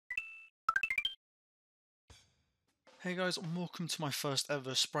Hey guys, and welcome to my first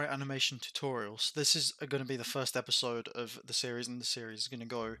ever sprite animation tutorials. This is going to be the first episode of the series, and the series is going to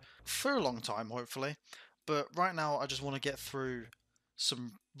go for a long time, hopefully. But right now, I just want to get through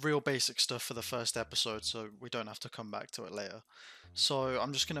some real basic stuff for the first episode, so we don't have to come back to it later. So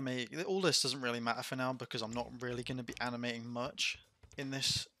I'm just going to make all this doesn't really matter for now because I'm not really going to be animating much in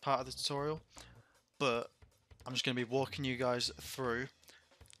this part of the tutorial. But I'm just going to be walking you guys through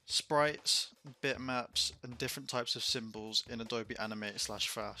sprites, bitmaps, and different types of symbols in Adobe Animate /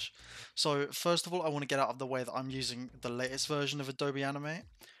 Flash. So first of all, I want to get out of the way that I'm using the latest version of Adobe Animate.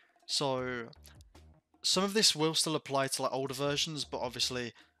 So some of this will still apply to like older versions, but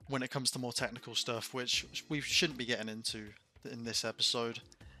obviously when it comes to more technical stuff, which we shouldn't be getting into in this episode,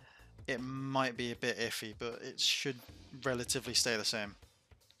 it might be a bit iffy, but it should relatively stay the same.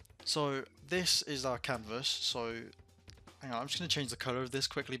 So this is our canvas. So hang on, I'm just going to change the color of this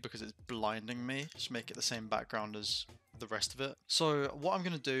quickly because it's blinding me. Just make it the same background as the rest of it. So what I'm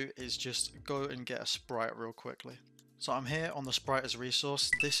going to do is just go and get a sprite real quickly. So I'm here on the sprite as a resource.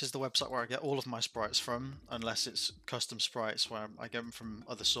 This is the website where I get all of my sprites from, unless it's custom sprites where I get them from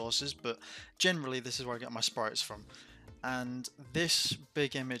other sources, but generally this is where I get my sprites from. And this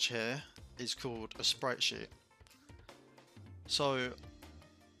big image here is called a sprite sheet. So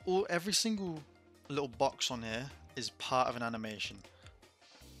every single little box on here is part of an animation.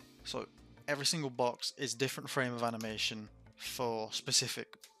 So every single box is different frame of animation for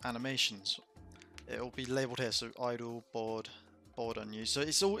specific animations. It will be labeled here, so idle, board, board unused. So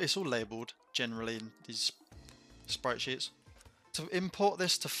it's all labeled generally in these sprite sheets. To import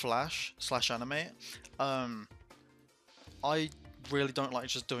this to Flash / Animate, I really don't like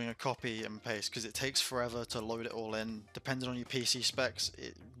just doing a copy and paste because it takes forever to load it all in. Depending on your PC specs,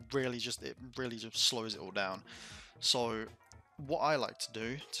 it really just slows it all down. So what I like to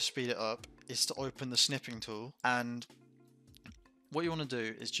do to speed it up is to open the Snipping Tool, and what you want to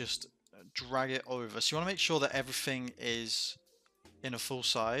do is just drag it over. So you want to make sure that everything is in a full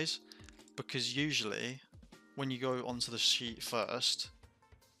size, because usually when you go onto the sheet first,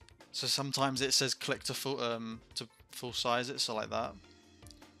 so sometimes it says click to full size it, so like that.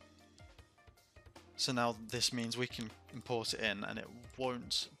 So now this means we can import it in and it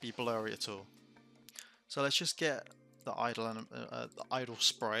won't be blurry at all. So let's just get the idle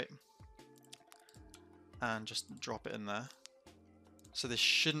sprite and just drop it in there. So this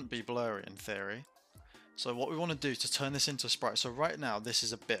shouldn't be blurry in theory. So what we want to do to turn this into a sprite, so right now this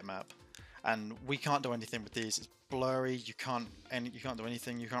is a bitmap and we can't do anything with these. It's blurry, you can't do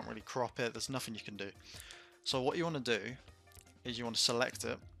anything, you can't really crop it, there's nothing you can do. So what you want to do is you want to select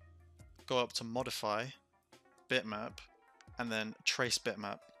it, go up to modify, bitmap, and then trace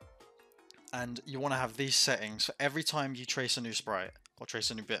bitmap. And you want to have these settings for every time you trace a new sprite or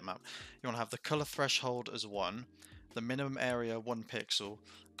trace a new bitmap. You want to have the color threshold as 1, the minimum area 1 pixel,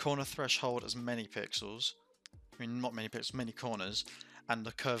 corner threshold as many pixels, I mean not many pixels, many corners, and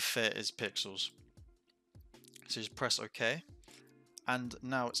the curve fit is pixels. So you just press OK, and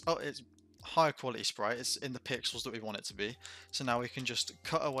now it's higher quality sprite, it's in the pixels that we want it to be. So now we can just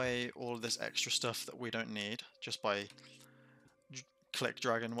cut away all of this extra stuff that we don't need just by click,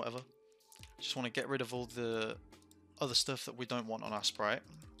 drag, and whatever. Just want to get rid of all the other stuff that we don't want on our sprite,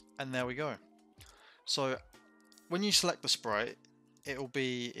 and there we go. So when you select the sprite, it will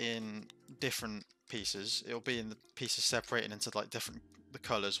be in different pieces. It will be in the pieces separated into like the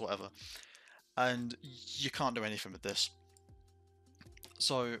colors, whatever, and you can't do anything with this.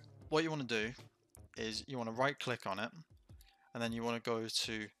 So what you want to do is you want to right click on it, and then you want to go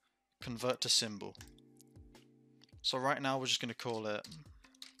to convert to symbol. So right now we're just going to call it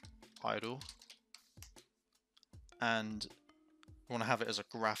idle, and we want to have it as a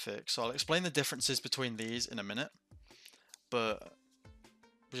graphic. So I'll explain the differences between these in a minute, but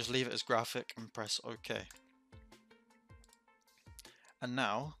we'll just leave it as graphic and press OK. And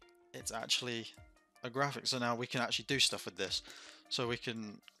now it's actually a graphic, so now we can actually do stuff with this. So we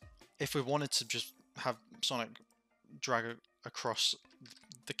can, if we wanted to just have Sonic drag across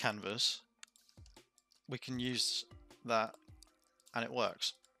the canvas, we can use that and it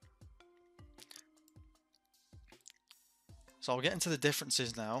works. So I'll get into the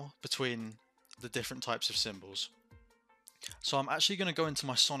differences now between the different types of symbols. So I'm actually going to go into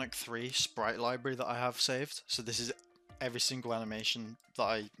my Sonic 3 sprite library that I have saved. So this is every single animation that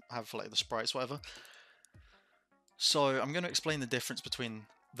I have for like the sprites, whatever. So I'm going to explain the difference between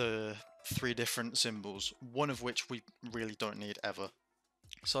the 3 different symbols, one of which we really don't need ever.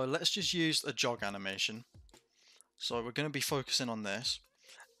 So let's just use a jog animation. So we're going to be focusing on this,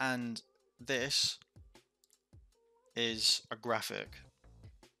 and this is a graphic.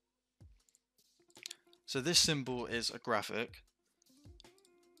 So this symbol is a graphic,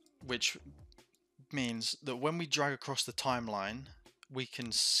 which means that when we drag across the timeline, we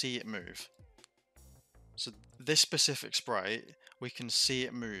can see it move. So this specific sprite, we can see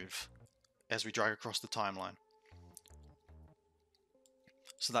it move as we drag across the timeline.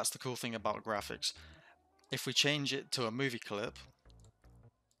 So that's the cool thing about graphics. If we change it to a movie clip,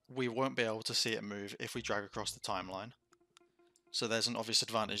 we won't be able to see it move if we drag across the timeline. So there's an obvious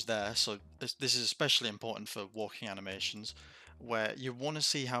advantage there. So this is especially important for walking animations, where you want to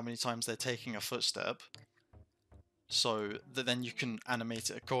see how many times they're taking a footstep, so that then you can animate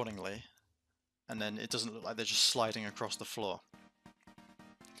it accordingly, and then it doesn't look like they're just sliding across the floor.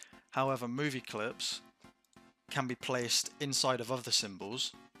 However, movie clips can be placed inside of other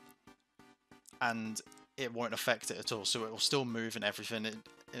symbols, and it won't affect it at all, so it will still move and everything.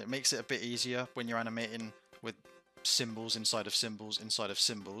 It makes it a bit easier when you're animating with symbols inside of symbols inside of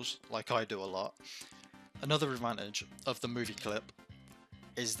symbols, like I do a lot. Another advantage of the movie clip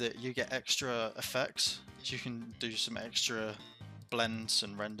is that you get extra effects, so you can do some extra blends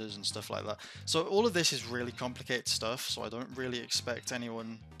and renders and stuff like that. So all of this is really complicated stuff, so I don't really expect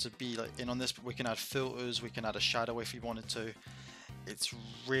anyone to be like in on this, but we can add filters, we can add a shadow if we wanted to. It's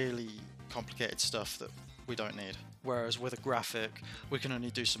really complicated stuff that we don't need. Whereas with a graphic, we can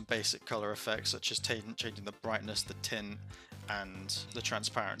only do some basic color effects, such as changing the brightness, the tint, and the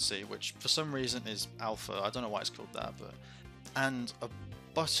transparency, which for some reason is alpha. I don't know why it's called that, but... And a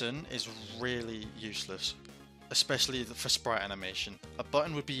button is really useless, especially for sprite animation. A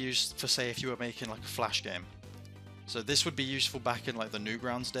button would be used for, say, if you were making like a flash game. So this would be useful back in like the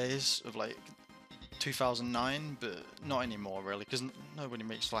Newgrounds days of like 2009, but not anymore really, because nobody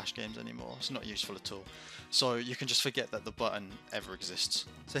makes flash games anymore. It's not useful at all. So you can just forget that the button ever exists.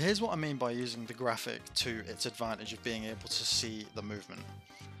 So here's what I mean by using the graphic to its advantage of being able to see the movement.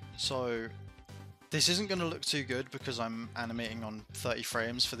 So this isn't going to look too good because I'm animating on 30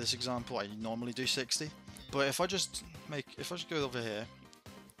 frames for this example. I normally do 60. But if I just go over here,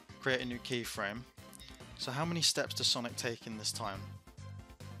 create a new keyframe. So how many steps does Sonic take in this time?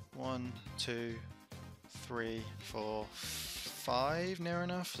 1, 2, 3, 4, 5, near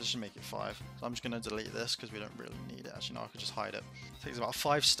enough. Let's just make it 5. So I'm just going to delete this because we don't really need it. Actually, no, I could just hide it. It takes about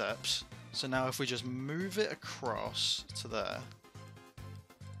 5 steps. So now if we just move it across to there,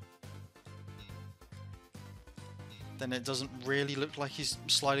 then it doesn't really look like he's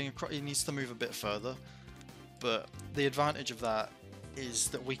sliding across. He needs to move a bit further. But the advantage of that is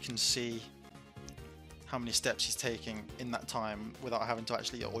that we can see how many steps he's taking in that time without having to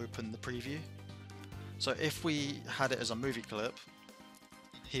actually open the preview. So if we had it as a movie clip,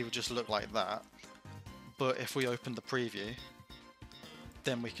 he would just look like that. But if we opened the preview,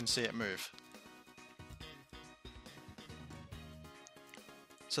 then we can see it move.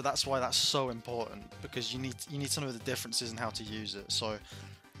 So that's why that's so important, because you need to know the differences and how to use it. So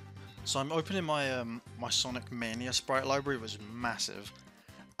I'm opening my my Sonic Mania sprite library, which is massive,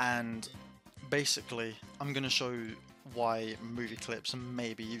 and basically I'm going to show why movie clips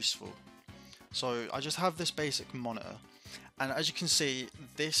may be useful. So I just have this basic monitor, and as you can see,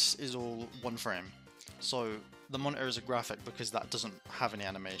 this is all one frame. So the monitor is a graphic because that doesn't have any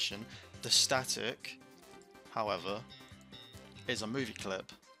animation. The static, however, is a movie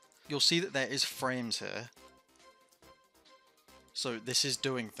clip. You'll see that there is frames here. So this is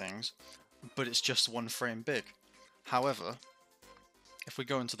doing things, but it's just one frame big. However, if we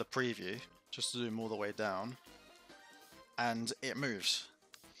go into the preview, just zoom all the way down, and it moves.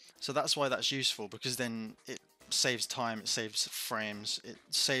 So that's why that's useful, because then it saves time, it saves frames, it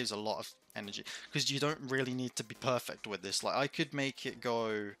saves a lot of energy, because you don't really need to be perfect with this. Like, I could make it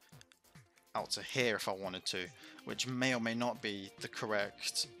go out to here if I wanted to, which may or may not be the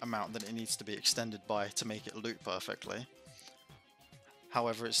correct amount that it needs to be extended by to make it loop perfectly.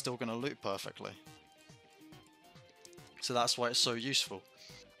 However, it's still going to loop perfectly. So that's why it's so useful.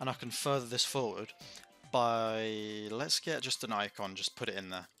 And I can further this forward by, let's get just an icon, just put it in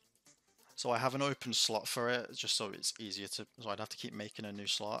there. So I have an open slot for it, just so it's easier to, so I'd have to keep making a new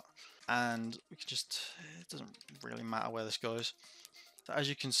slot. And we can just, it doesn't really matter where this goes. So as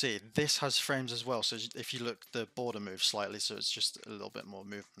you can see, this has frames as well. So if you look, the border moves slightly, so it's just a little bit more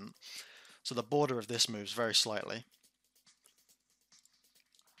movement. So the border of this moves very slightly.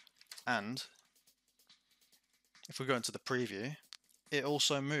 And if we go into the preview, it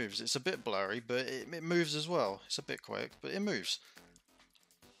also moves. It's a bit blurry, but it moves as well. It's a bit quick, but it moves.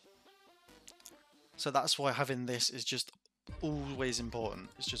 So that's why having this is just always important.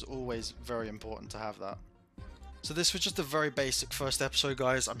 It's just always very important to have that. So this was just a very basic first episode,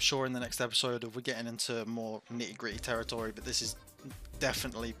 guys. I'm sure in the next episode we're getting into more nitty-gritty territory, but this is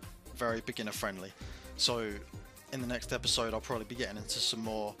definitely very beginner friendly. So in the next episode I'll probably be getting into some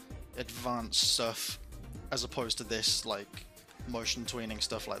more advanced stuff as opposed to this like motion tweening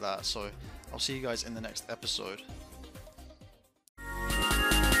stuff like that. So I'll see you guys in the next episode.